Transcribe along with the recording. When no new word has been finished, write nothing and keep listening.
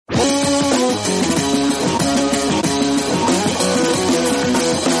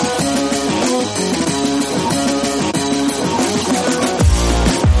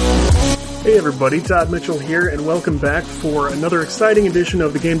everybody, Todd Mitchell here, and welcome back for another exciting edition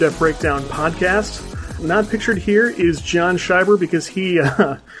of the Game Dev Breakdown podcast. Not pictured here is John Schreiber because he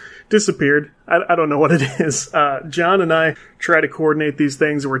disappeared. I don't know what it is. John and I try to coordinate these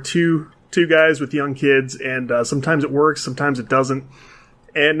things. We're two guys with young kids, and sometimes it works, sometimes it doesn't.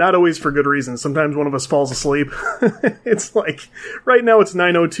 And not always for good reasons. Sometimes one of us falls asleep. It's like, right now it's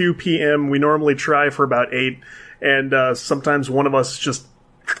 9:02 p.m. We normally try for about 8, and sometimes one of us is just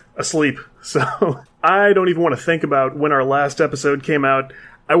asleep. So I don't even want to think about when our last episode came out.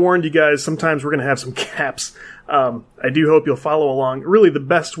 I warned you guys, sometimes we're going to have some gaps. I do hope you'll follow along. Really, the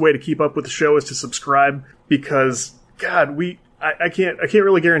best way to keep up with the show is to subscribe, because, God, I can't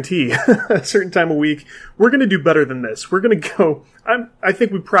really guarantee a certain time of week. We're going to do better than this. We're going to go, I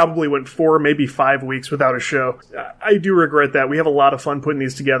think we probably went 4, maybe 5 weeks without a show. I do regret that. We have a lot of fun putting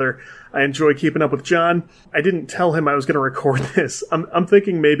these together. I enjoy keeping up with John. I didn't tell him I was going to record this. I'm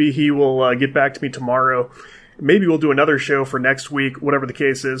thinking maybe he will get back to me tomorrow. Maybe we'll do another show for next week, whatever the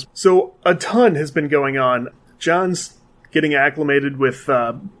case is. So a ton has been going on. John's getting acclimated with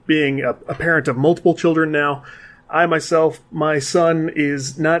being a parent of multiple children now. I myself, my son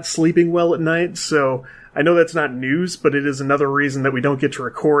is not sleeping well at night, so I know that's not news, but it is another reason that we don't get to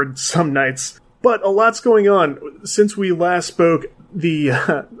record some nights. But a lot's going on. Since we last spoke,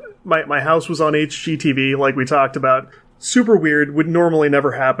 my house was on HGTV, like we talked about. Super weird, would normally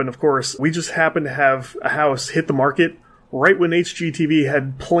never happen, of course. We just happened to have a house hit the market right when HGTV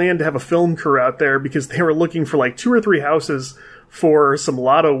had planned to have a film crew out there, because they were looking for like 2 or 3 houses for some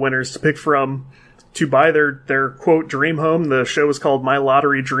lotto winners to pick from, to buy their quote dream home. The show is called My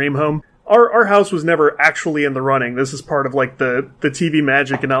Lottery Dream Home. Our house was never actually in the running. This is part of like the TV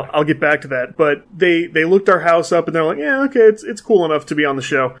magic, and I'll get back to that. But they looked our house up and they're like, yeah, okay, it's cool enough to be on the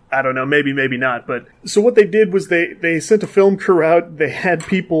show. I don't know, maybe not. But so what they did was they sent a film crew out. They had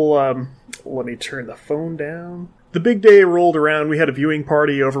people. Let me turn the phone down. The big day rolled around. We had a viewing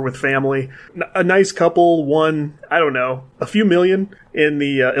party over with family. A nice couple won, I don't know, a few million in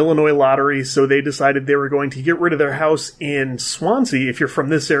the Illinois lottery, so they decided they were going to get rid of their house in Swansea. If you're from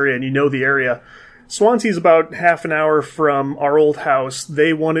this area and you know the area, Swansea's about half an hour from our old house.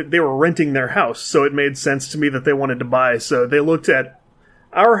 They were renting their house, so it made sense to me that they wanted to buy. So they looked at,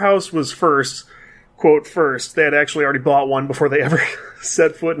 our house was first, quote first. They had actually already bought one before they ever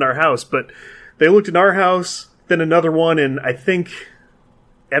set foot in our house, but they looked at our house, then another one in, I think,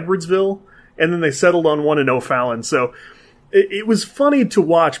 Edwardsville, and then they settled on one in O'Fallon. So it was funny to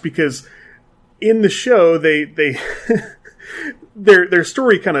watch, because in the show, their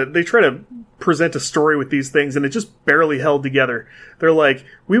story they try to present a story with these things, and it just barely held together. They're like,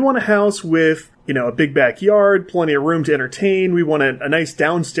 we want a house with, a big backyard, plenty of room to entertain. We want a nice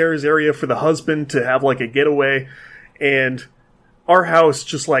downstairs area for the husband to have like a getaway, and our house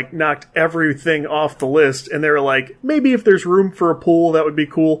just like knocked everything off the list, and they were like, maybe if there's room for a pool, that would be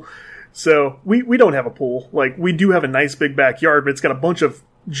cool. So we don't have a pool. Like, we do have a nice big backyard, but it's got a bunch of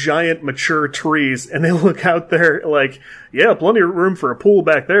giant mature trees, and they look out there like, yeah, plenty of room for a pool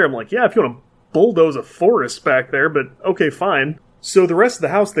back there. I'm like, yeah, if you want to bulldoze a forest back there, but okay, fine. So the rest of the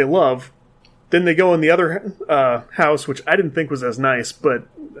house they love. Then they go in the other house, which I didn't think was as nice, but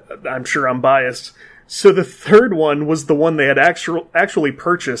I'm sure I'm biased. So the third one was the one they had actually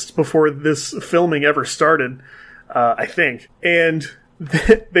purchased before this filming ever started, I think. And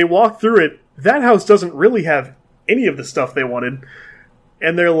they walk through it. That house doesn't really have any of the stuff they wanted.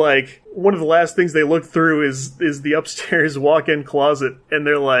 And they're like, one of the last things they look through is the upstairs walk-in closet. And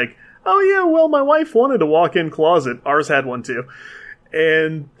they're like, oh yeah, well, my wife wanted a walk-in closet. Ours had one too.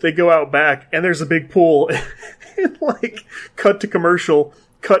 And they go out back, and there's a big pool. And like, cut to commercial,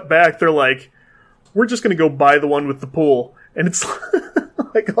 cut back, they're like, we're just going to go buy the one with the pool. And it's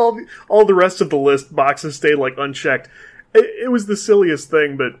like all the rest of the list boxes stayed like unchecked. It was the silliest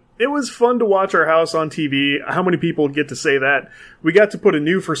thing, but it was fun to watch our house on TV. How many people get to say that? We got to put a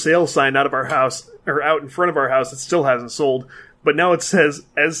new for sale sign out of our house, or out in front of our house. It still hasn't sold, but now it says,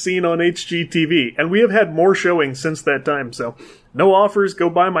 as seen on HGTV. And we have had more showings since that time. So no offers. Go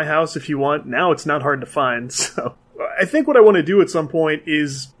buy my house if you want. Now it's not hard to find. So I think what I want to do at some point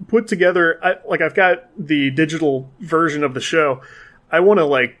is put together, I've got the digital version of the show. I want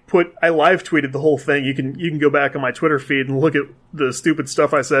to I live tweeted the whole thing. You can go back on my Twitter feed and look at the stupid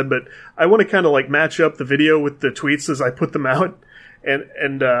stuff I said, but I want to kind of match up the video with the tweets as I put them out,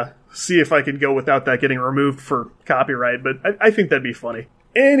 and see if I can go without that getting removed for copyright, but I think that'd be funny.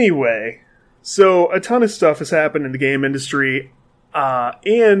 Anyway, so a ton of stuff has happened in the game industry.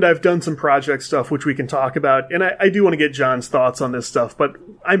 And I've done some project stuff, which we can talk about. And I do want to get John's thoughts on this stuff, but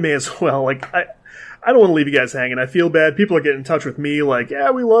I may as well. I don't want to leave you guys hanging. I feel bad. People are getting in touch with me like,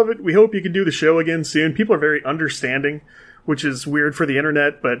 yeah, we love it. We hope you can do the show again soon. People are very understanding, which is weird for the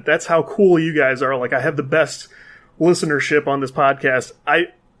internet, but that's how cool you guys are. Like, I have the best listenership on this podcast.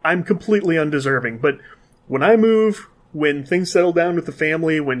 I'm completely undeserving, but when I move, when things settle down with the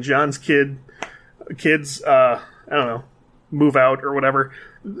family, when John's kids, I don't know, move out or whatever,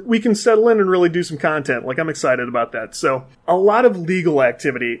 we can settle in and really do some content. Like, I'm excited about that. So, a lot of legal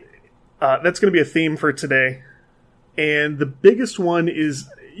activity. That's going to be a theme for today. And the biggest one is,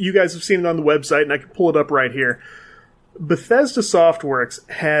 you guys have seen it on the website, and I can pull it up right here. Bethesda Softworks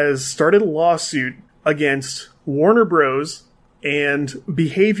has started a lawsuit against Warner Bros. And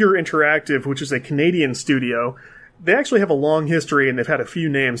Behavior Interactive, which is a Canadian studio. They actually have a long history, and they've had a few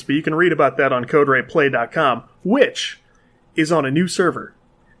names, but you can read about that on CodeRightPlay.com, which is on a new server.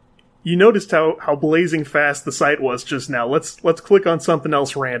 You noticed how blazing fast the site was just now. Let's click on something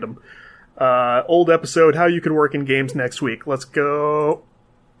else random. Old episode, how you can work in games next week. Let's go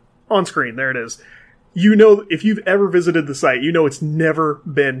on screen. There it is. You know, if you've ever visited the site, you know it's never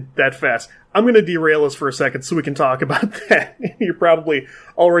been that fast. I'm going to derail us for a second so we can talk about that. You're probably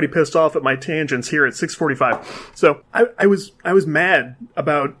already pissed off at my tangents here at 6:45. So I was mad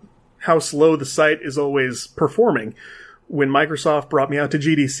about how slow the site is always performing. When Microsoft brought me out to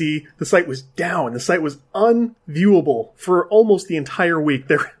GDC, the site was down. The site was unviewable for almost the entire week.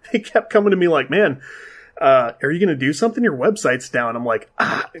 They kept coming to me like, man, are you going to do something? Your website's down. I'm like,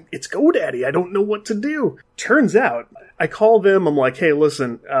 it's GoDaddy. I don't know what to do. Turns out, I call them. I'm like, hey,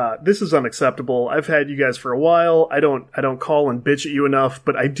 listen, this is unacceptable. I've had you guys for a while. I don't call and bitch at you enough,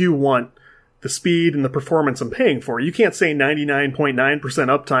 but I do want the speed and the performance I'm paying for. You can't say 99.9%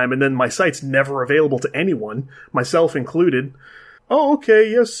 uptime and then my site's never available to anyone, myself included. Oh, okay,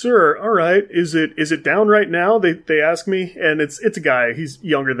 yes, sir. All right. Is it down right now? They ask me, and it's a guy. He's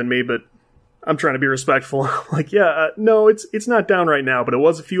younger than me, but I'm trying to be respectful. Like, yeah, no, it's not down right now, but it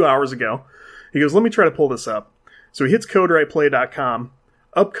was a few hours ago. He goes, let me try to pull this up. So he hits CodeRightPlay.com.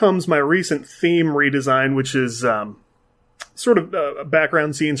 Up comes my recent theme redesign, which is sort of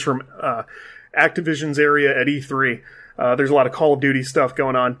background scenes from Activision's area at E3. There's a lot of Call of Duty stuff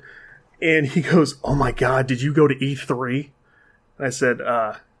going on. And he goes, oh my God, did you go to E3? And I said,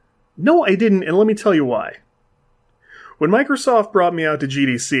 no, I didn't, and let me tell you why. When Microsoft brought me out to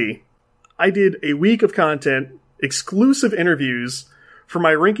GDC, I did a week of content, exclusive interviews for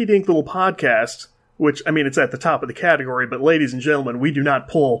my rinky-dink little podcast, which, I mean, it's at the top of the category, but ladies and gentlemen, we do not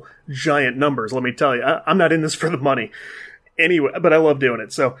pull giant numbers, let me tell you. I'm not in this for the money. Anyway, but I love doing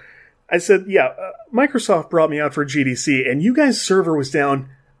it. So I said, yeah, Microsoft brought me out for GDC, and you guys' server was down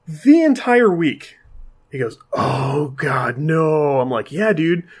the entire week. He goes, oh, God, no. I'm like, yeah,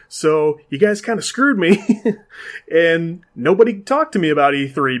 dude. So you guys kind of screwed me. And nobody talked to me about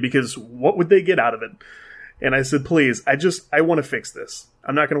E3 because what would they get out of it? And I said, please, I want to fix this.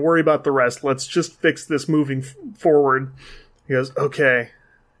 I'm not going to worry about the rest. Let's just fix this moving forward. He goes, okay.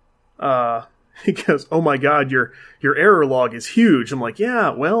 He goes, oh, my God, your error log is huge. I'm like, yeah,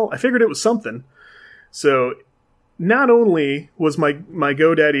 well, I figured it was something. So not only was my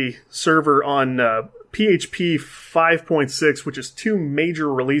GoDaddy server on PHP 5.6, which is 2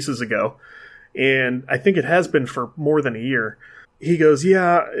 major releases ago, and I think it has been for more than a year. He goes,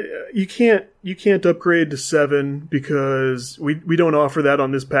 yeah, you can't upgrade to 7 because we don't offer that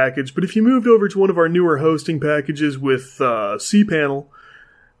on this package. But if you moved over to one of our newer hosting packages with cPanel,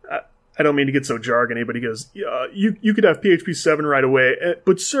 I don't mean to get so jargony, but he goes, you could have PHP 7 right away.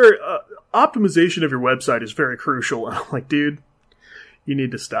 But sir, optimization of your website is very crucial. And I'm like, dude, you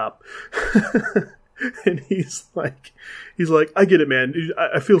need to stop. And he's like, I get it, man.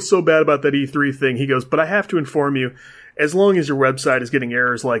 I feel so bad about that E3 thing. He goes, but I have to inform you, as long as your website is getting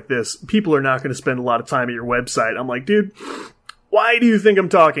errors like this, people are not going to spend a lot of time at your website. I'm like, dude, why do you think I'm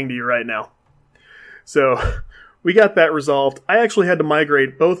talking to you right now? So we got that resolved. I actually had to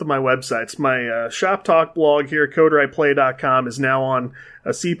migrate both of my websites. My Shop Talk blog here, CodeRightPlay.com, is now on a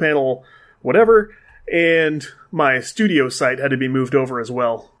cPanel whatever, and my studio site had to be moved over as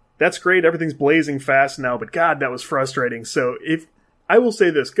well. That's great. Everything's blazing fast now, but God, that was frustrating. So if I will say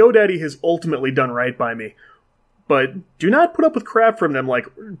this, GoDaddy has ultimately done right by me, but do not put up with crap from them like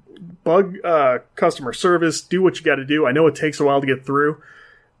bug customer service. Do what you got to do. I know it takes a while to get through,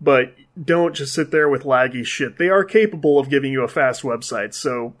 but don't just sit there with laggy shit. They are capable of giving you a fast website,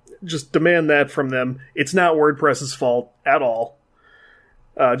 so just demand that from them. It's not WordPress's fault at all.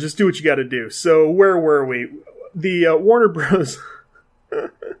 Just do what you got to do. So where were we? The Warner Bros.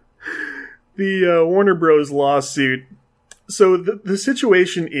 The Warner Bros. Lawsuit. So the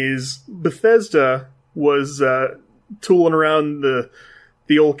situation is Bethesda was tooling around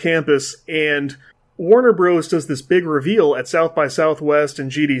the old campus, and Warner Bros. Does this big reveal at South by Southwest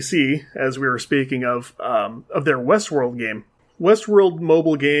and GDC, as we were speaking of their Westworld game. Westworld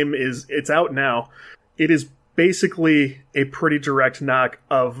mobile game it's out now. It is basically a pretty direct knock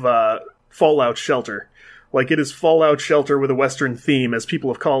of Fallout Shelter. Like, it is Fallout Shelter with a Western theme, as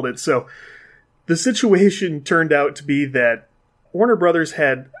people have called it. So the situation turned out to be that Warner Brothers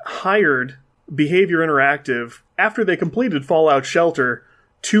had hired Behavior Interactive after they completed Fallout Shelter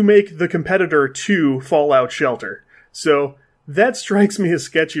to make the competitor to Fallout Shelter. So that strikes me as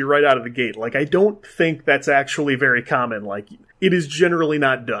sketchy right out of the gate. Like, I don't think that's actually very common. Like, it is generally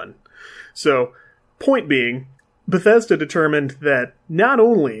not done. So, point being, Bethesda determined that not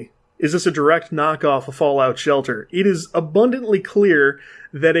only is this a direct knockoff of Fallout Shelter, it is abundantly clear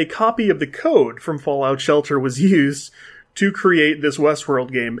that a copy of the code from Fallout Shelter was used to create this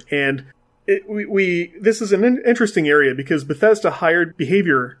Westworld game. And this is an interesting area because Bethesda hired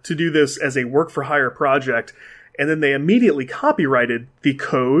Behavior to do this as a work-for-hire project, and then they immediately copyrighted the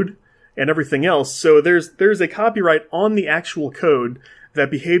code and everything else. So there's a copyright on the actual code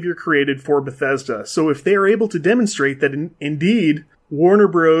that Behavior created for Bethesda. So if they are able to demonstrate that indeed Warner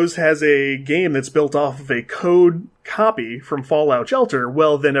Bros. Has a game that's built off of a code copy from Fallout Shelter,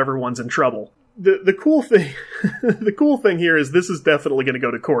 well, then everyone's in trouble. The cool thing, the cool thing here is this is definitely going to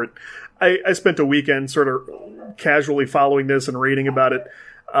go to court. I spent a weekend sort of casually following this and reading about it.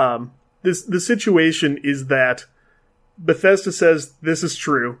 The situation is that Bethesda says this is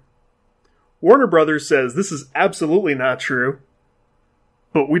true. Warner Brothers says this is absolutely not true.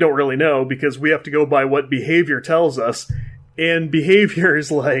 But we don't really know because we have to go by what Behavior tells us. And Behavior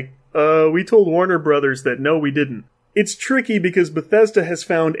is like, we told Warner Brothers that no, we didn't. It's tricky because Bethesda has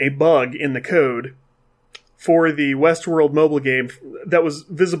found a bug in the code for the Westworld mobile game that was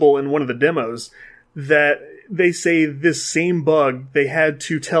visible in one of the demos that they say this same bug, they had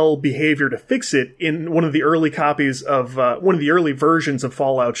to tell Behavior to fix it in one of the early copies of, one of the early versions of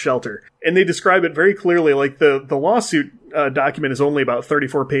Fallout Shelter. And they describe it very clearly, like the lawsuit document is only about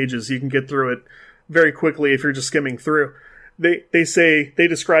 34 pages. You can get through it very quickly if you're just skimming through. They say, they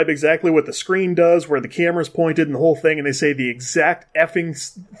describe exactly what the screen does, where the camera's pointed and the whole thing, and they say the exact effing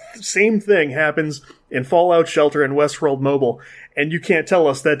same thing happens in Fallout Shelter and Westworld Mobile, and you can't tell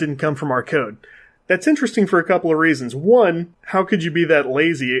us that didn't come from our code. That's interesting for a couple of reasons. One, how could you be that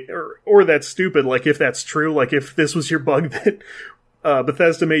lazy or that stupid, like if that's true, like if this was your bug that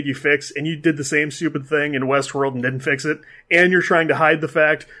Bethesda made you fix and you did the same stupid thing in Westworld and didn't fix it, and you're trying to hide the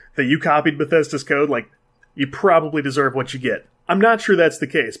fact that you copied Bethesda's code, like, you probably deserve what you get. I'm not sure that's the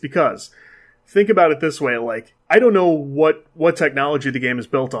case, because think about it this way, like, I don't know what technology the game is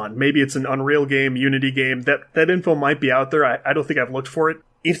built on. Maybe it's an Unreal game, Unity game. That info might be out there. I don't think I've looked for it.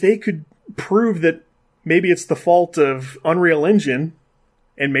 If they could prove that maybe it's the fault of Unreal Engine,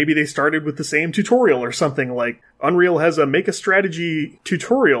 and maybe they started with the same tutorial or something, like Unreal has a make a strategy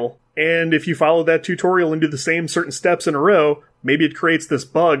tutorial, and if you follow that tutorial and do the same certain steps in a row, maybe it creates this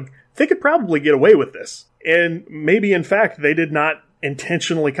bug. They could probably get away with this. And maybe, in fact, they did not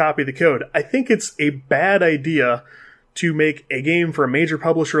intentionally copy the code. I think it's a bad idea to make a game for a major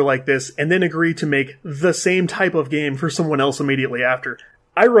publisher like this and then agree to make the same type of game for someone else immediately after.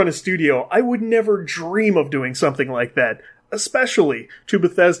 I run a studio. I would never dream of doing something like that, especially to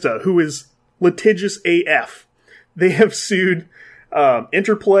Bethesda, who is litigious AF. They have sued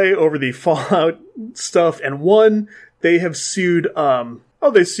Interplay over the Fallout stuff and won. They have sued...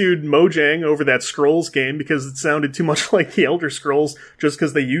 they sued Mojang over that Scrolls game because it sounded too much like the Elder Scrolls just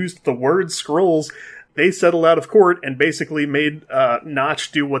because they used the word Scrolls. They settled out of court and basically made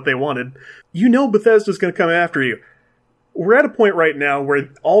Notch do what they wanted. You know Bethesda's going to come after you. We're at a point right now where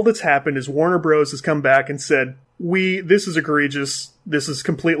all that's happened is Warner Bros. Has come back and said, this is egregious, this is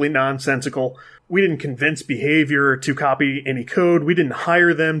completely nonsensical. We didn't convince Behavior to copy any code. We didn't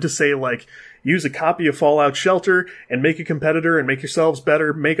hire them to say, like, use a copy of Fallout Shelter and make a competitor and make yourselves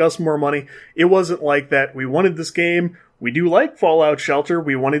better, make us more money. It wasn't like that. We wanted this game. We do like Fallout Shelter.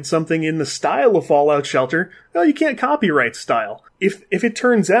 We wanted something in the style of Fallout Shelter. Well, you can't copyright style. If it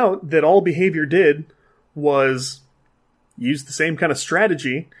turns out that all Behavior did was use the same kind of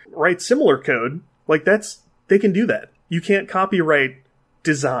strategy, write similar code, like they can do that. You can't copyright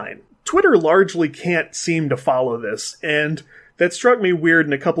design. Twitter largely can't seem to follow this, and that struck me weird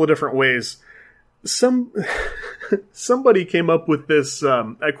in a couple of different ways. Somebody came up with this,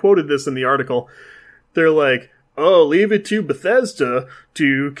 I quoted this in the article. They're like, oh, leave it to Bethesda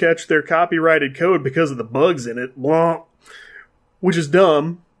to catch their copyrighted code because of the bugs in it. Blah. Which is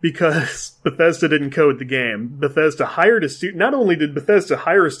dumb, because Bethesda didn't code the game. Bethesda hired a not only did Bethesda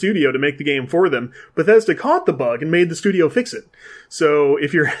hire a studio to make the game for them, Bethesda caught the bug and made the studio fix it. So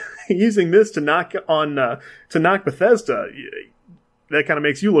if you're using this to knock Bethesda, that kind of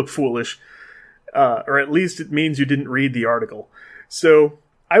makes you look foolish. Or at least it means you didn't read the article. So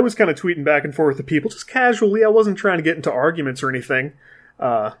I was kind of tweeting back and forth with people just casually. I wasn't trying to get into arguments or anything.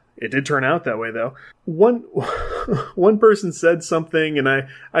 It did turn out that way, though. One person said something, and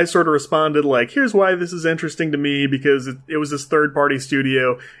I sort of responded like, here's why this is interesting to me, because it was this third-party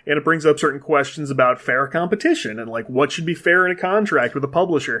studio, and it brings up certain questions about fair competition, and like, what should be fair in a contract with a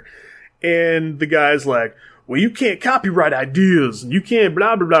publisher. And the guy's like, well, you can't copyright ideas, and you can't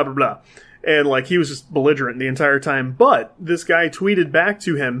blah, blah, blah, blah, blah. And like, he was just belligerent the entire time. But this guy tweeted back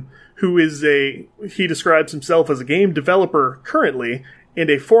to him, he describes himself as a game developer currently, and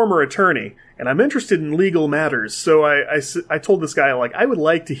a former attorney, and I'm interested in legal matters. So I told this guy, like, I would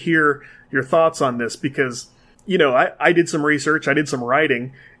like to hear your thoughts on this, because, you know, I did some research, I did some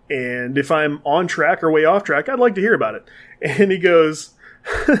writing, and if I'm on track or way off track, I'd like to hear about it. And he goes,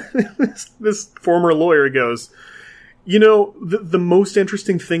 this former lawyer goes, you know, the most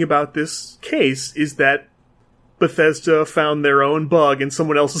interesting thing about this case is that Bethesda found their own bug in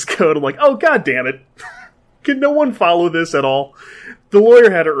someone else's code. I'm like, oh, God damn it. Can no one follow this at all? The lawyer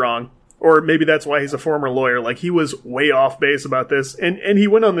had it wrong. Or maybe that's why he's a former lawyer. Like, he was way off base about this. And he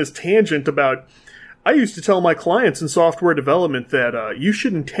went on this tangent about, I used to tell my clients in software development that you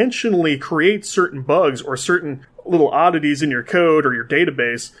should intentionally create certain bugs or certain little oddities in your code or your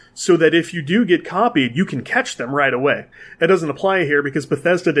database so that if you do get copied, you can catch them right away. That doesn't apply here because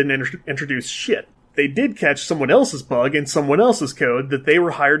Bethesda didn't introduce shit. They did catch someone else's bug in someone else's code that they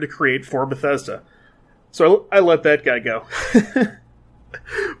were hired to create for Bethesda. So I let that guy go.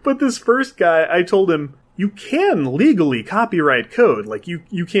 But this first guy, I told him, you can legally copyright code. Like,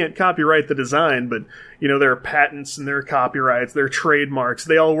 you can't copyright the design, but, you know, there are patents and there are copyrights, there are trademarks.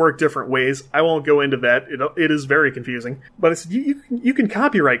 They all work different ways. I won't go into that. It is very confusing. But I said, you can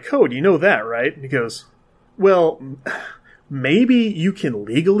copyright code. You know that, right? And he goes, well, maybe you can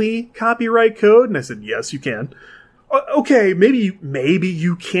legally copyright code? And I said, yes, you can. Okay, maybe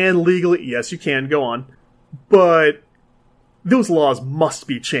you can legally. Yes, you can. Go on. But those laws must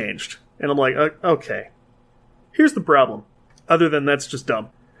be changed. And I'm like, okay. Here's the problem. Other than that's just dumb.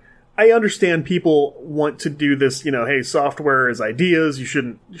 I understand people want to do this, you know, hey, software is ideas, you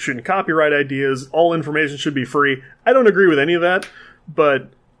shouldn't copyright ideas, all information should be free. I don't agree with any of that,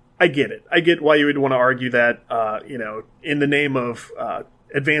 but I get it. I get why you would want to argue that, you know, in the name of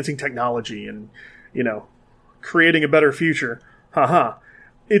advancing technology and, you know, creating a better future. Haha.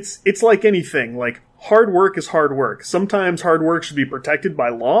 It's like anything, like, hard work is hard work. Sometimes hard work should be protected by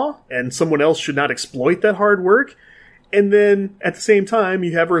law, and someone else should not exploit that hard work. And then, at the same time,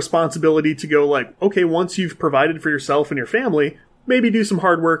 you have a responsibility to go like, okay, once you've provided for yourself and your family, maybe do some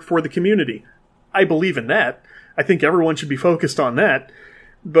hard work for the community. I believe in that. I think everyone should be focused on that.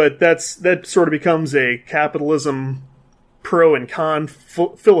 But that sort of becomes a capitalism pro and con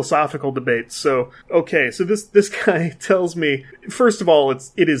philosophical debate. So, okay, so this guy tells me, first of all,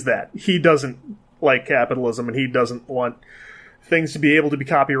 it is that. He doesn't like capitalism, and he doesn't want things to be able to be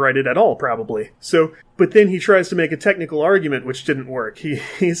copyrighted at all, probably. So, but then he tries to make a technical argument, which didn't work.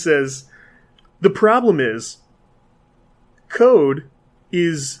 He says, the problem is, code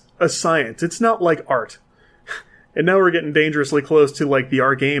is a science. It's not like art. And now we're getting dangerously close to, like, the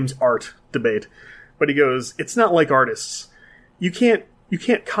Our Games art debate. But he goes, it's not like artists. You can't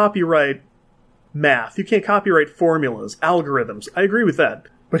copyright math. You can't copyright formulas, algorithms. I agree with that.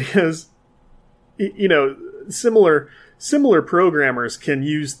 But he goes, you know, similar programmers can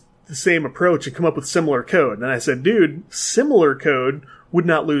use the same approach and come up with similar code. And I said, dude, similar code would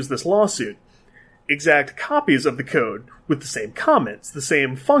not lose this lawsuit. Exact copies of the code with the same comments, the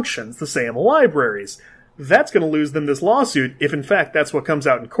same functions, the same libraries. That's going to lose them this lawsuit if, in fact, that's what comes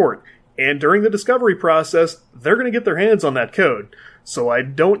out in court. And during the discovery process, they're going to get their hands on that code. So I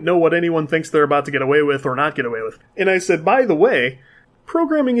don't know what anyone thinks they're about to get away with or not get away with. And I said, by the way,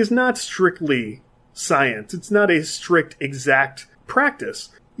 programming is not strictly science. It's not a strict, exact practice.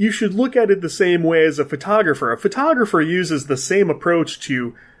 You should look at it the same way as a photographer. A photographer uses the same approach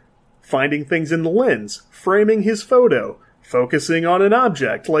to finding things in the lens, framing his photo, focusing on an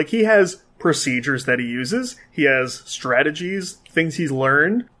object. Like, he has procedures that he uses, he has strategies, things he's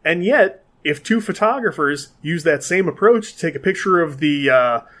learned, and yet, if two photographers use that same approach to take a picture of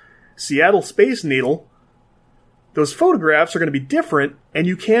the Seattle Space Needle, those photographs are going to be different, and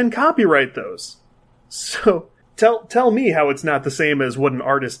you can copyright those. So, Tell me how it's not the same as what an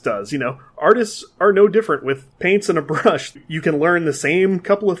artist does. Artists are no different with paints and a brush. You can learn the same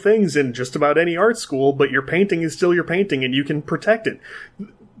couple of things in just about any art school, but your painting is still your painting and you can protect it.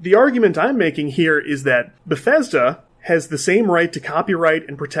 The argument I'm making here is that Bethesda has the same right to copyright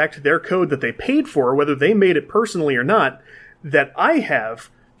and protect their code that they paid for, whether they made it personally or not, that I have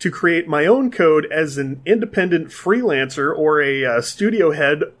to create my own code as an independent freelancer or a studio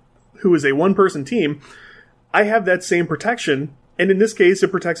head who is a one-person team. I have that same protection, and in this case,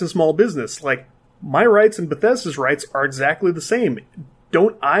 it protects a small business. Like, my rights and Bethesda's rights are exactly the same.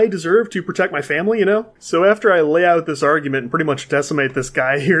 Don't I deserve to protect my family, So after I lay out this argument and pretty much decimate this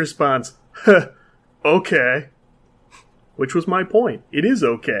guy, he responds, okay. Which was my point. It is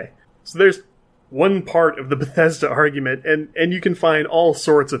okay. So there's one part of the Bethesda argument, and you can find all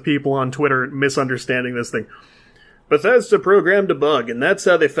sorts of people on Twitter misunderstanding this thing. Bethesda programmed a bug, and that's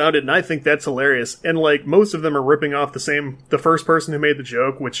how they found it, and I think that's hilarious. And, most of them are ripping off the first person who made the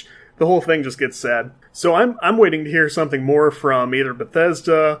joke, which the whole thing just gets sad. So I'm waiting to hear something more from either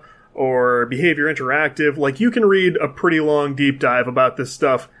Bethesda or Behavior Interactive. You can read a pretty long deep dive about this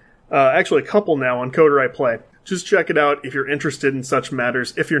stuff. Actually, a couple now on Coder I Play. Just check it out if you're interested in such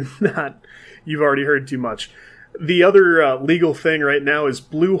matters. If you're not, you've already heard too much. The other legal thing right now is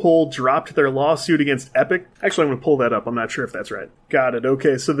Bluehole dropped their lawsuit against Epic. Actually, I'm going to pull that up. I'm not sure if that's right. Got it.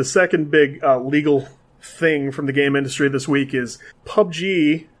 Okay, so the second big legal thing from the game industry this week is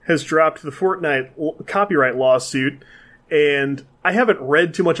PUBG has dropped the Fortnite copyright lawsuit, and I haven't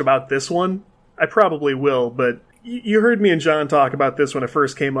read too much about this one. I probably will, but you heard me and John talk about this when it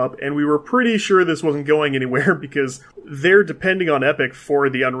first came up, and we were pretty sure this wasn't going anywhere because they're depending on Epic for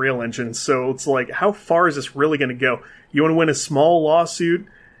the Unreal Engine. So it's how far is this really going to go? You want to win a small lawsuit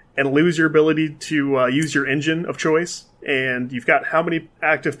and lose your ability to use your engine of choice? And you've got how many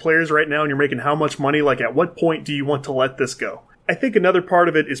active players right now, and you're making how much money? At what point do you want to let this go? I think another part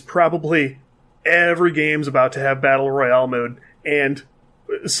of it is probably every game's about to have Battle Royale mode, and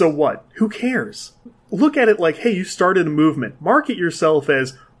so what? Who cares? Look at it hey, you started a movement. Market yourself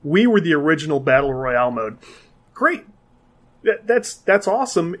as, we were the original Battle Royale mode. Great. That's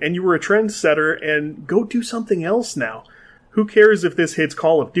awesome, and you were a trendsetter, and go do something else now. Who cares if this hits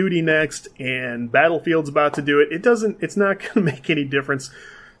Call of Duty next, and Battlefield's about to do it? It's not going to make any difference.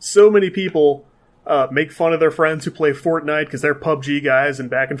 So many people make fun of their friends who play Fortnite because they're PUBG guys and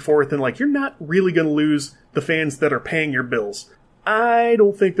back and forth, and you're not really going to lose the fans that are paying your bills. I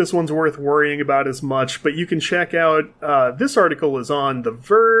don't think this one's worth worrying about as much, but you can check out, this article is on The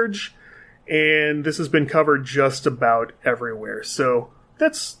Verge, and this has been covered just about everywhere. So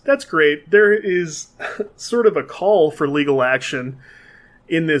that's great. There is sort of a call for legal action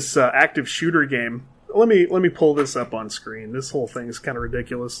in this active shooter game. Let me pull this up on screen. This whole thing is kind of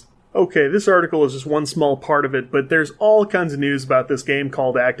ridiculous. Okay, this article is just one small part of it, but there's all kinds of news about this game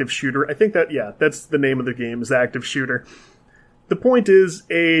called Active Shooter. I think that's the name of the game, is Active Shooter. The point is,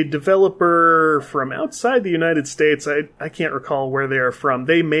 a developer from outside the United States, I can't recall where they are from,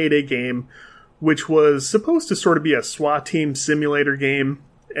 they made a game which was supposed to sort of be a SWAT team simulator game,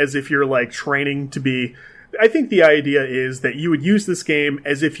 as if you're training to be... I think the idea is that you would use this game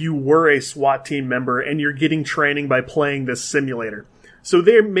as if you were a SWAT team member and you're getting training by playing this simulator. So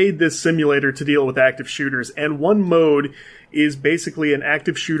they made this simulator to deal with active shooters, and one mode is basically an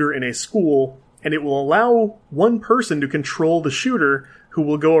active shooter in a school, and it will allow one person to control the shooter who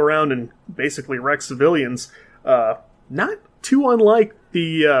will go around and basically wreck civilians. Not too unlike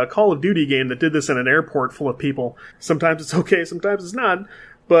the Call of Duty game that did this in an airport full of people. Sometimes it's okay, sometimes it's not.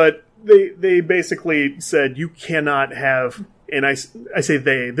 But they basically said you cannot have, and I say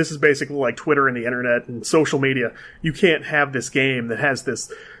they, this is basically like Twitter and the internet and social media. You can't have this game that has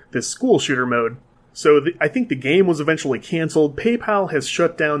this school shooter mode. So I think the game was eventually canceled. PayPal has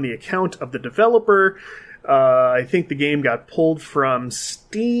shut down the account of the developer. I think the game got pulled from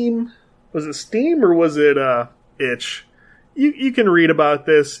Steam. Was it Steam or was it Itch? You can read about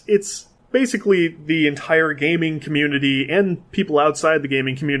this. It's basically the entire gaming community and people outside the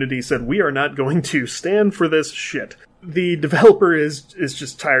gaming community said, we are not going to stand for this shit. The developer is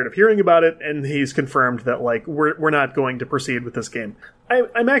just tired of hearing about it, and he's confirmed that, like, we're not going to proceed with this game.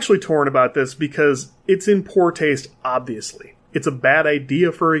 I'm actually torn about this because it's in poor taste, obviously. It's a bad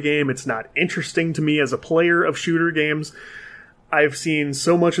idea for a game. It's not interesting to me as a player of shooter games. I've seen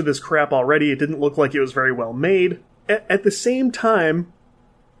so much of this crap already, it didn't look like it was very well made. At the same time,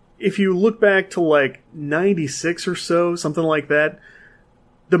 if you look back to, like, 96 or so, something like that,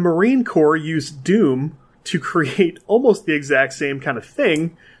 the Marine Corps used Doom to create almost the exact same kind of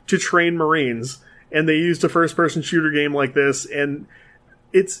thing to train Marines. And they used a first-person shooter game like this, and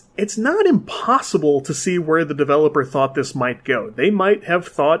it's not impossible to see where the developer thought this might go. They might have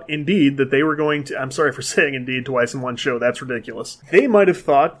thought, indeed, that they were going to... I'm sorry for saying indeed twice in one show. That's ridiculous. They might have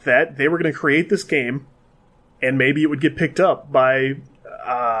thought that they were going to create this game, and maybe it would get picked up by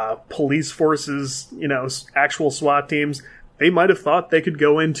police forces, actual SWAT teams. They might have thought they could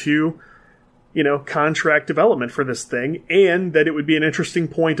go into, contract development for this thing, and that it would be an interesting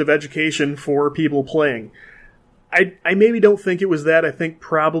point of education for people playing. I maybe don't think it was that. I think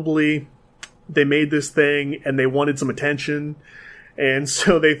probably they made this thing and they wanted some attention, and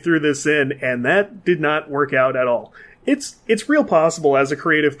so they threw this in, and that did not work out at all. It's real possible as a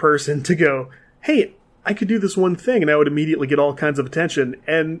creative person to go, hey, I could do this one thing and I would immediately get all kinds of attention,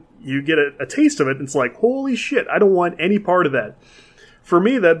 and you get a taste of it and it's like, holy shit, I don't want any part of that. For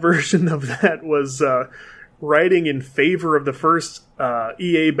me, that version of that was writing in favor of the first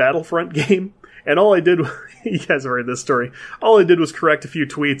EA Battlefront game. And all I did, you guys have heard this story, all I did was correct a few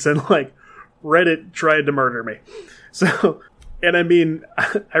tweets and, Reddit tried to murder me. So, and I mean,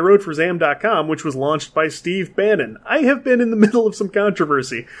 I wrote for Zam.com, which was launched by Steve Bannon. I have been in the middle of some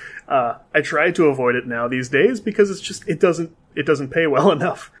controversy. I try to avoid it now these days because it doesn't pay well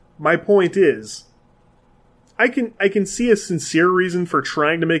enough. My point is, I can see a sincere reason for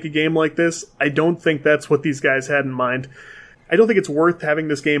trying to make a game like this. I don't think that's what these guys had in mind. I don't think it's worth having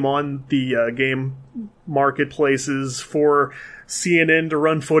this game on the game marketplaces for CNN to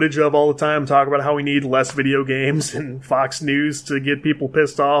run footage of all the time, talk about how we need less video games, and Fox News to get people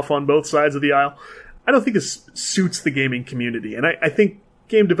pissed off on both sides of the aisle. I don't think this suits the gaming community, and I think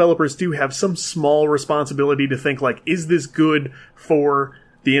game developers do have some small responsibility to think, is this good for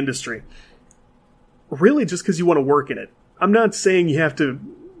the industry? Really, just because you want to work in it. I'm not saying you have to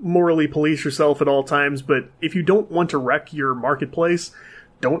morally police yourself at all times, but if you don't want to wreck your marketplace,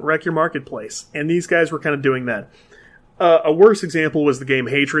 don't wreck your marketplace. And these guys were kind of doing that. A worse example was the game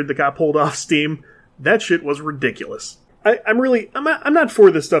Hatred that got pulled off Steam. That shit was ridiculous. I'm not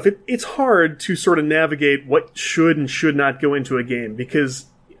for this stuff. It's hard to sort of navigate what should and should not go into a game, because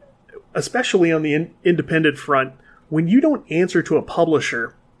especially on the independent front, when you don't answer to a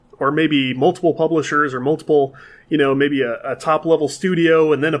publisher, or maybe multiple publishers, or multiple, maybe a top-level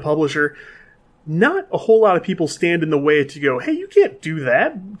studio and then a publisher, not a whole lot of people stand in the way to go, hey, you can't do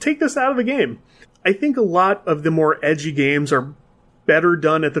that. Take this out of the game. I think a lot of the more edgy games are better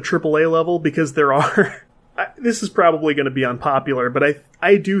done at the AAA level because there are... this is probably going to be unpopular, but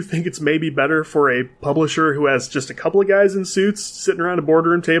I do think it's maybe better for a publisher who has just a couple of guys in suits sitting around a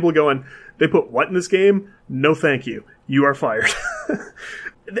boardroom table going, they put what in this game? No thank you. You are fired.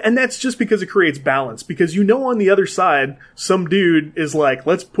 And that's just because it creates balance. Because on the other side, some dude is like,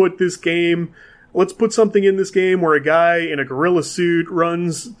 let's put something in this game where a guy in a gorilla suit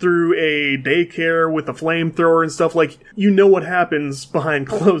runs through a daycare with a flamethrower and stuff. What happens behind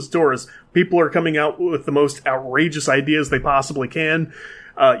closed doors. People are coming out with the most outrageous ideas they possibly can.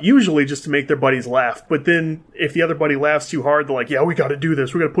 Usually just to make their buddies laugh. But then if the other buddy laughs too hard, they're like, yeah, we gotta do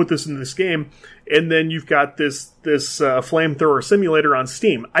this. We gotta put this into this game. And then you've got this flamethrower simulator on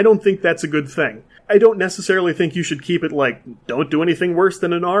Steam. I don't think that's a good thing. I don't necessarily think you should keep it don't do anything worse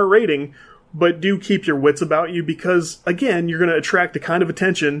than an R rating, but do keep your wits about you because, again, you're going to attract the kind of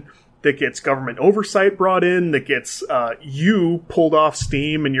attention that gets government oversight brought in, that gets you pulled off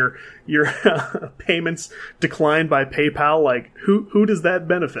Steam and your payments declined by PayPal. Who does that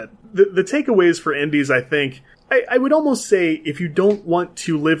benefit? The takeaways for indies, I think, I would almost say if you don't want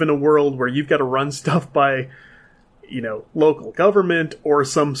to live in a world where you've got to run stuff by, local government or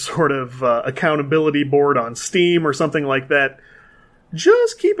some sort of accountability board on Steam or something like that,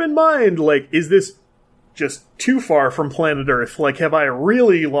 just keep in mind, is this just too far from planet Earth? Have I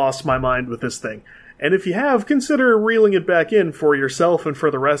really lost my mind with this thing? And if you have, consider reeling it back in for yourself and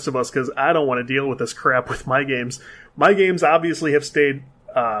for the rest of us, because I don't want to deal with this crap with my games. My games obviously have stayed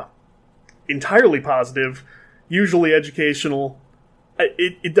entirely positive, usually educational.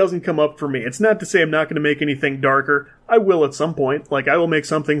 It doesn't come up for me. It's not to say I'm not going to make anything darker. I will at some point. I will make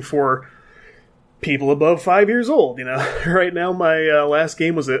something for people above 5 years old, Right now, my last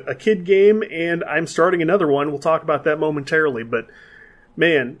game was a kid game, and I'm starting another one. We'll talk about that momentarily, but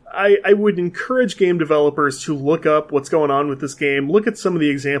man, I would encourage game developers to look up what's going on with this game, look at some of the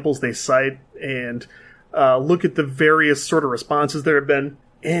examples they cite, and look at the various sort of responses there have been,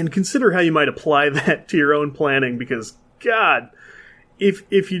 and consider how you might apply that to your own planning, because, God, if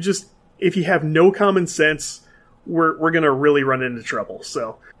you have no common sense, we're going to really run into trouble.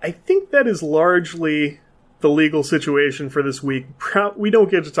 So I think that is largely the legal situation for this week. We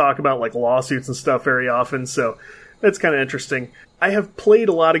don't get to talk about lawsuits and stuff very often, so that's kind of interesting. I have played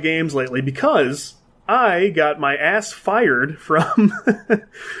a lot of games lately because I got my ass fired from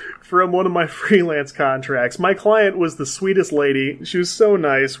from one of my freelance contracts. My client was the sweetest lady. She was so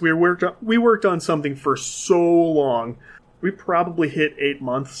nice. We worked on something for so long. We probably hit 8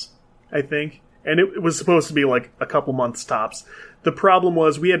 months, I think. And it was supposed to be like a couple months tops. The problem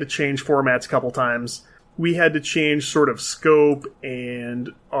was we had to change formats a couple times. We had to change sort of scope and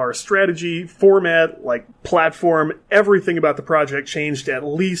our strategy, format, like platform, everything about the project changed at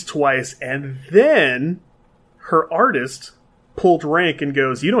least twice. And then her artist pulled rank and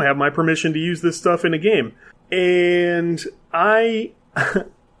goes, "You don't have my permission to use this stuff in a game." And I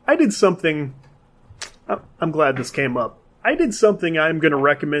did something. I'm glad this came up. I did something I'm going to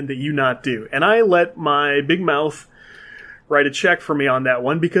recommend that you not do. And I let my big mouth write a check for me on that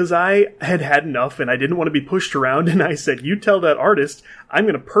one because I had had enough and I didn't want to be pushed around. And I said, "You tell that artist I'm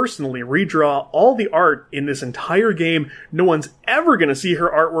going to personally redraw all the art in this entire game. No one's ever going to see her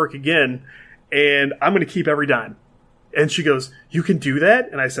artwork again. And I'm going to keep every dime." And she goes, "You can do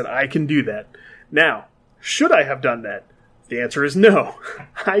that?" And I said, "I can do that." Now, should I have done that? The answer is no.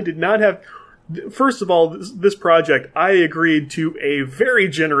 I did not have... First of all, this project, I agreed to a very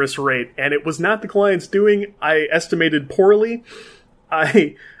generous rate, and it was not the client's doing. I estimated poorly.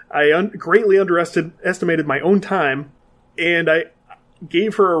 I greatly underestimated my own time, and I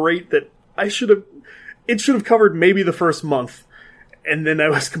gave her a rate that it should have covered maybe the first month. And then I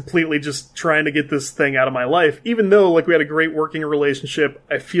was completely just trying to get this thing out of my life. Even though, like, we had a great working relationship,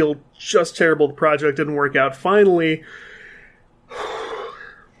 I feel just terrible the project didn't work out. Finally,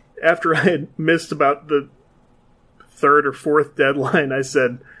 after I had missed about the third or fourth deadline, I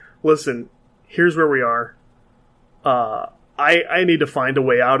said, "Listen, here's where we are. I need to find a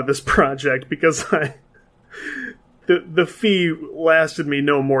way out of this project because the fee lasted me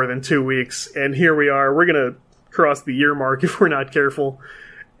no more than 2 weeks, and here we are. We're gonna cross the year mark if we're not careful."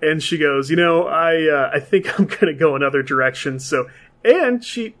 And she goes, I think I'm gonna go another direction. So, and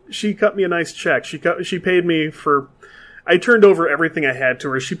she cut me a nice check. She paid me for... I turned over everything I had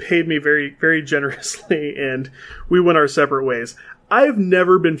to her. She paid me very, very generously, and we went our separate ways. I've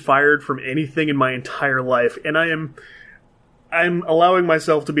never been fired from anything in my entire life, and I'm allowing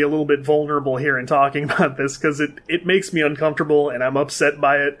myself to be a little bit vulnerable here in talking about this because it makes me uncomfortable and I'm upset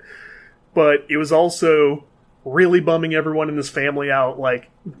by it. But it was also really bumming everyone in this family out.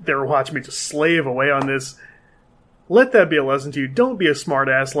 Like, they were watching me just slave away on this. Let that be a lesson to you. Don't be a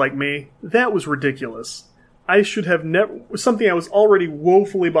smartass like me. That was ridiculous. I should have never... Something I was already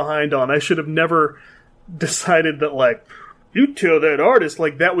woefully behind on. I should have never decided that, like, "You tell that artist,"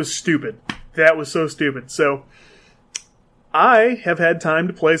 like, that was stupid. That was so stupid. So, I have had time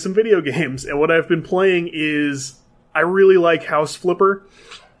to play some video games, and what I've been playing is... I really like House Flipper.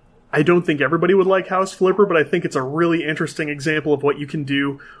 I don't think everybody would like House Flipper, but I think it's a really interesting example of what you can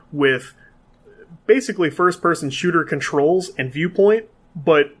do with basically first-person shooter controls and viewpoint,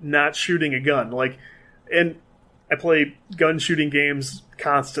 but not shooting a gun. Like, and I play gun shooting games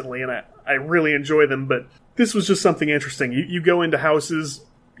constantly, and I really enjoy them, but this was just something interesting. You go into houses,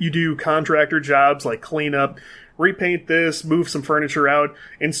 you do contractor jobs like clean up, repaint this, move some furniture out,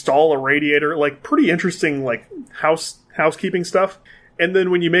 install a radiator, like pretty interesting like housekeeping stuff. And then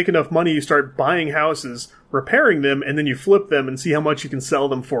when you make enough money, you start buying houses, repairing them, and then you flip them and see how much you can sell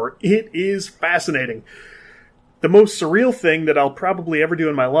them for. It is fascinating. The most surreal thing that I'll probably ever do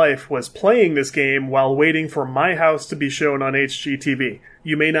in my life was playing this game while waiting for my house to be shown on HGTV.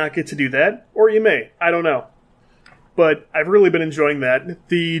 You may not get to do that, or you may. I don't know. But I've really been enjoying that.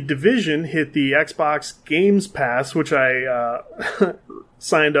 The Division hit the Xbox Games Pass, which I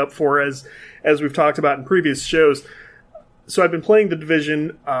signed up for, as we've talked about in previous shows. So I've been playing The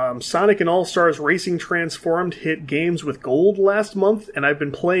Division. Sonic and All-Stars Racing Transformed hit Games with Gold last month, and I've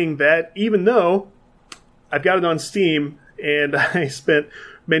been playing that even though I've got it on Steam, and I spent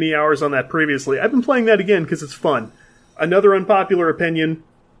many hours on that previously. I've been playing that again because it's fun. Another unpopular opinion,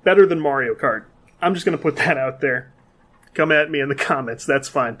 better than Mario Kart. I'm just going to put that out there. Come at me in the comments, that's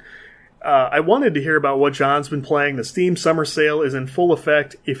fine. I wanted to hear about what John's been playing. The Steam Summer Sale is in full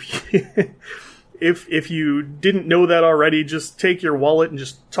effect. If you didn't know that already, just take your wallet and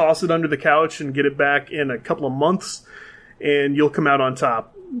just toss it under the couch and get it back in a couple of months, and you'll come out on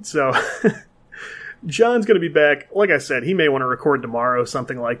top. So... John's going to be back. Like I said, he may want to record tomorrow,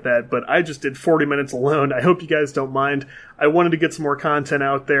 something like that, but I just did 40 minutes alone. I hope you guys don't mind. I wanted to get some more content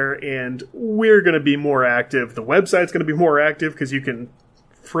out there, and we're going to be more active. The website's going to be more active because you can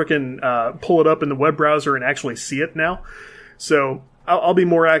frickin' pull it up in the web browser and actually see it now. So I'll be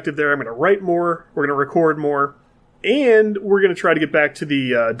more active there. I'm going to write more. We're going to record more. And we're going to try to get back to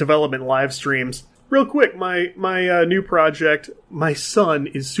the development live streams. Real quick, my new project, my son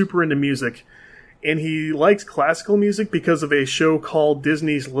is super into music. and he likes classical music because of a show called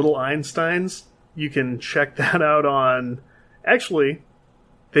Disney's Little Einsteins. You can check that out on... Actually,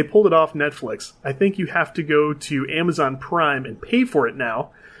 they pulled it off Netflix. I think you have to go to Amazon Prime and pay for it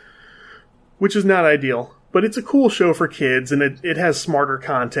now, which is not ideal. But it's a cool show for kids, and it has smarter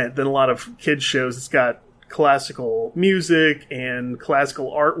content than a lot of kids' shows. It's got classical music and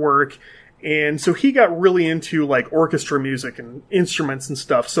classical artwork, and so he got really into like orchestra music and instruments and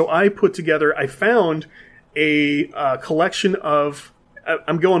stuff. So I found a collection of...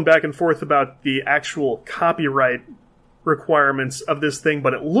 I'm going back and forth about the actual copyright requirements of this thing,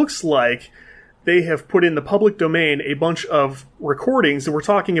 but it looks like they have put in the public domain a bunch of recordings, and we're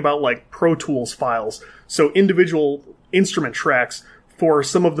talking about like Pro Tools files, so individual instrument tracks for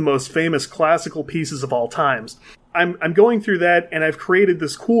some of the most famous classical pieces of all times. I'm going through that, and I've created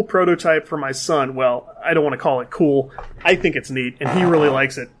this cool prototype for my son. Well, I don't want to call it cool. I think it's neat, and he really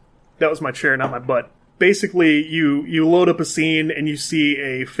likes it. That was my chair, not my butt. Basically, you load up a scene and you see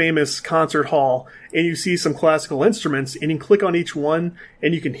a famous concert hall and you see some classical instruments, and you can click on each one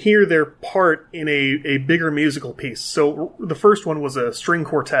and you can hear their part in a bigger musical piece. So the first one was a string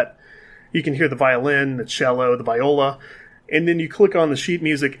quartet. You can hear the violin, the cello, the viola, and then you click on the sheet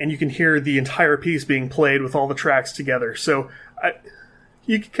music and you can hear the entire piece being played with all the tracks together. So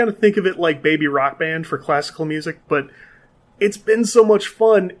you can kind of think of it like Baby Rock Band for classical music, but it's been so much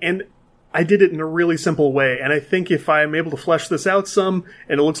fun, and I did it in a really simple way, and I think if I'm able to flesh this out some,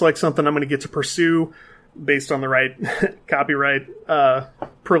 and it looks like something I'm going to get to pursue based on the right copyright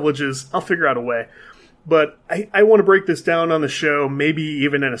privileges, I'll figure out a way. But I want to break this down on the show, maybe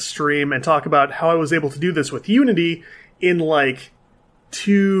even in a stream, and talk about how I was able to do this with Unity in like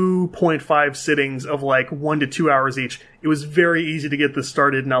 2.5 sittings of like 1 to 2 hours each. It was very easy to get this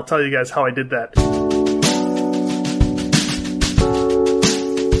started, and I'll tell you guys how I did that.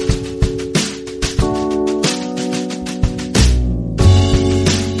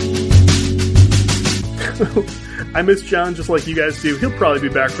 I miss John just like you guys do. He'll probably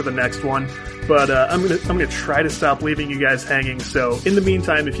be back for the next one, but I'm gonna try to stop leaving you guys hanging. So in the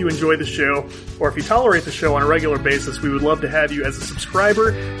meantime, if you enjoy the show, or if you tolerate the show on a regular basis, we would love to have you as a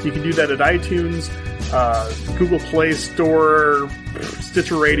subscriber. You can do that at iTunes, Google Play Store,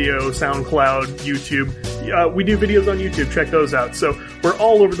 Stitcher Radio, SoundCloud, YouTube. We do videos on YouTube. Check those out. So we're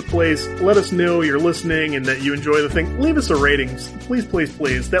all over the place. Let us know you're listening and that you enjoy the thing. Leave us a rating. Please, please,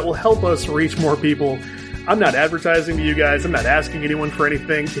 please. That will help us reach more people. I'm not advertising to you guys. I'm not asking anyone for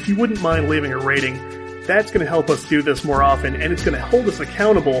anything. If you wouldn't mind leaving a rating, that's going to help us do this more often, and it's going to hold us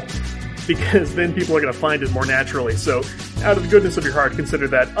accountable, because then people are going to find it more naturally. So out of the goodness of your heart, consider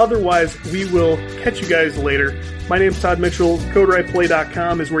that. Otherwise, we will catch you guys later. My name's Todd Mitchell.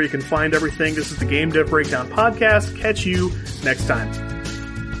 CodeWritePlay.com is where you can find everything. This is the Game Dev Breakdown Podcast. Catch you next time.